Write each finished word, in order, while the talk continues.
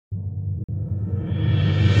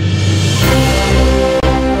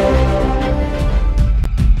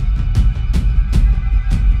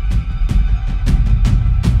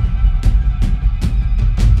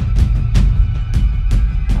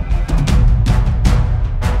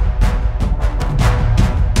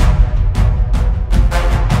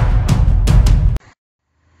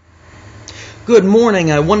Good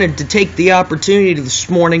morning. I wanted to take the opportunity this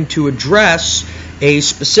morning to address a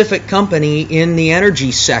specific company in the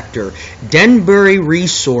energy sector. Denbury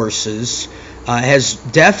Resources has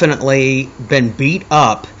definitely been beat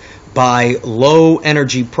up by low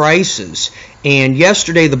energy prices. And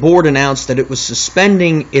yesterday the board announced that it was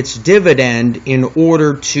suspending its dividend in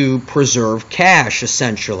order to preserve cash,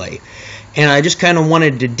 essentially. And I just kind of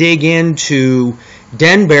wanted to dig into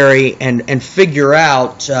Denbury and figure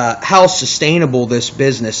out how sustainable this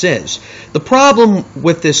business is. The problem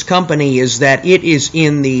with this company is that it is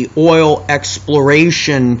in the oil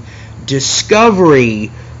exploration discovery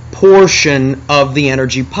portion of the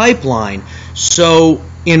energy pipeline. So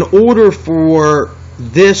in order for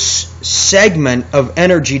this segment of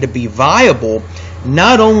energy to be viable,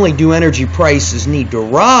 not only do energy prices need to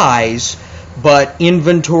rise, but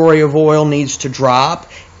inventory of oil needs to drop,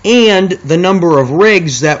 and the number of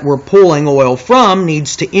rigs that we're pulling oil from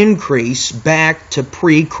needs to increase back to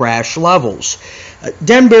pre-crash levels.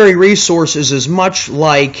 Denbury Resources is much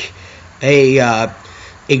like a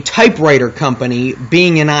typewriter company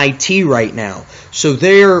being in IT right now. So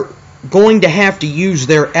they're going to have to use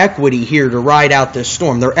their equity here to ride out this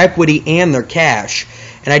storm, their equity and their cash.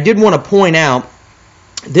 And I did want to point out,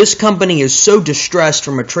 this company is so distressed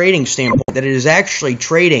from a trading standpoint that it is actually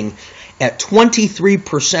trading at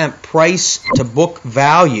 23% price to book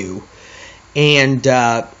value, and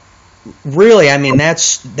really, I mean,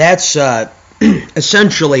 that's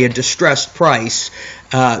essentially a distressed price.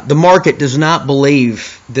 The market does not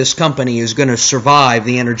believe this company is going to survive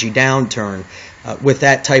the energy downturn with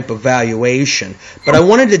that type of valuation. But I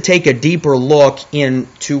wanted to take a deeper look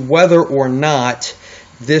into whether or not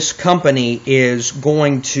this company is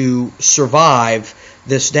going to survive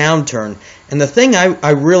this downturn. And the thing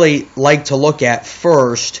I really like to look at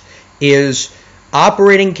first is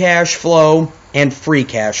operating cash flow and free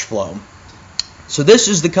cash flow. So this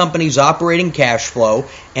is the company's operating cash flow,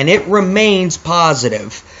 and it remains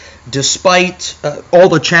positive despite all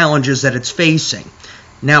the challenges that it's facing.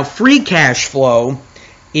 Now, free cash flow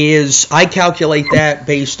is, I calculate that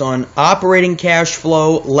based on operating cash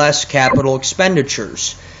flow less capital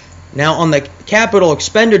expenditures. Now, on the capital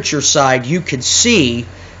expenditure side, you could see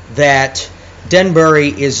that Denbury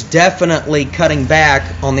is definitely cutting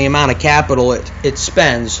back on the amount of capital it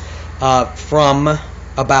spends from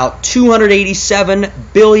about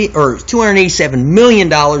 $287 million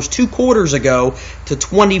 2 quarters ago to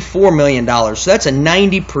 $24 million. So that's a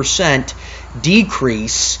 90%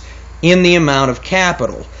 decrease in the amount of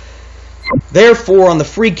capital. Therefore, on the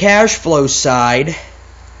free cash flow side,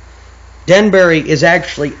 Denbury is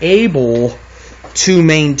actually able to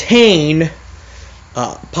maintain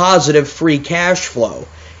positive free cash flow.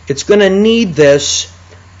 It's going to need this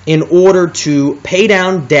in order to pay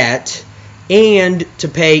down debt and to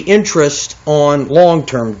pay interest on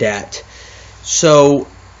long-term debt. So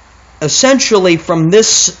essentially, from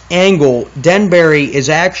this angle, Denbury is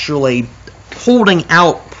actually holding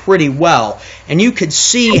out pretty well, and you could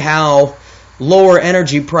see how lower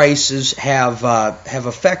energy prices have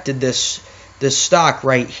affected this stock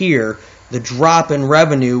right here. The drop in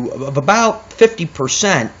revenue of about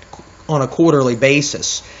 50% on a quarterly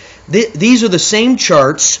basis. These are the same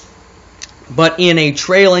charts, but in a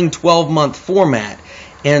trailing 12-month format.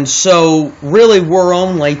 And so really we're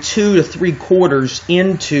only 2 to 3 quarters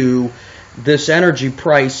into this energy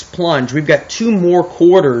price plunge. We've got 2 more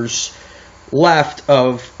quarters left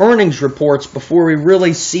of earnings reports before we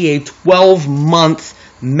really see a 12-month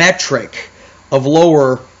metric of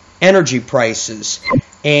lower energy prices.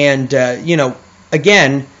 And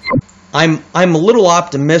again, I'm a little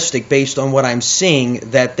optimistic based on what I'm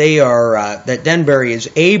seeing that that Denbury is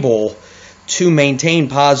able to maintain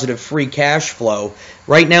positive free cash flow.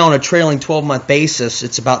 Right now, on a trailing 12-month basis,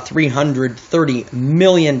 it's about $330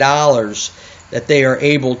 million that they are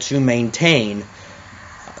able to maintain.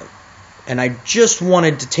 And I just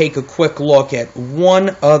wanted to take a quick look at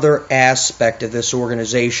one other aspect of this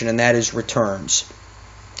organization, and that is returns.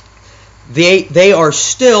 They are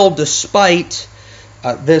still, despite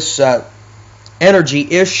this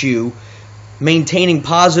energy issue, maintaining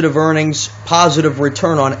positive earnings, positive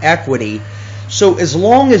return on equity. So as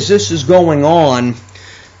long as this is going on,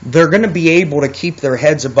 they're going to be able to keep their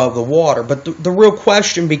heads above the water. But the real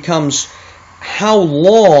question becomes, how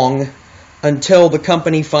long until the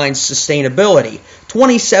company finds sustainability?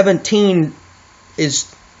 2017 is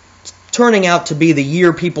turning out to be the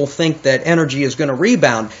year people think that energy is going to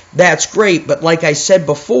rebound. That's great, but like I said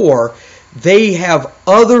before, they have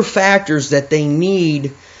other factors that they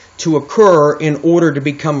need to occur in order to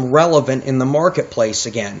become relevant in the marketplace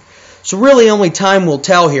again. So really only time will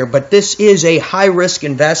tell here, but this is a high-risk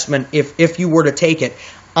investment if you were to take it.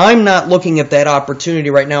 I'm not looking at that opportunity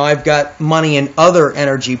right now. I've got money in other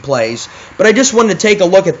energy plays. But I just wanted to take a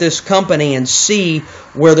look at this company and see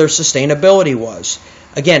where their sustainability was.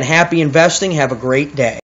 Again, happy investing. Have a great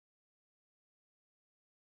day.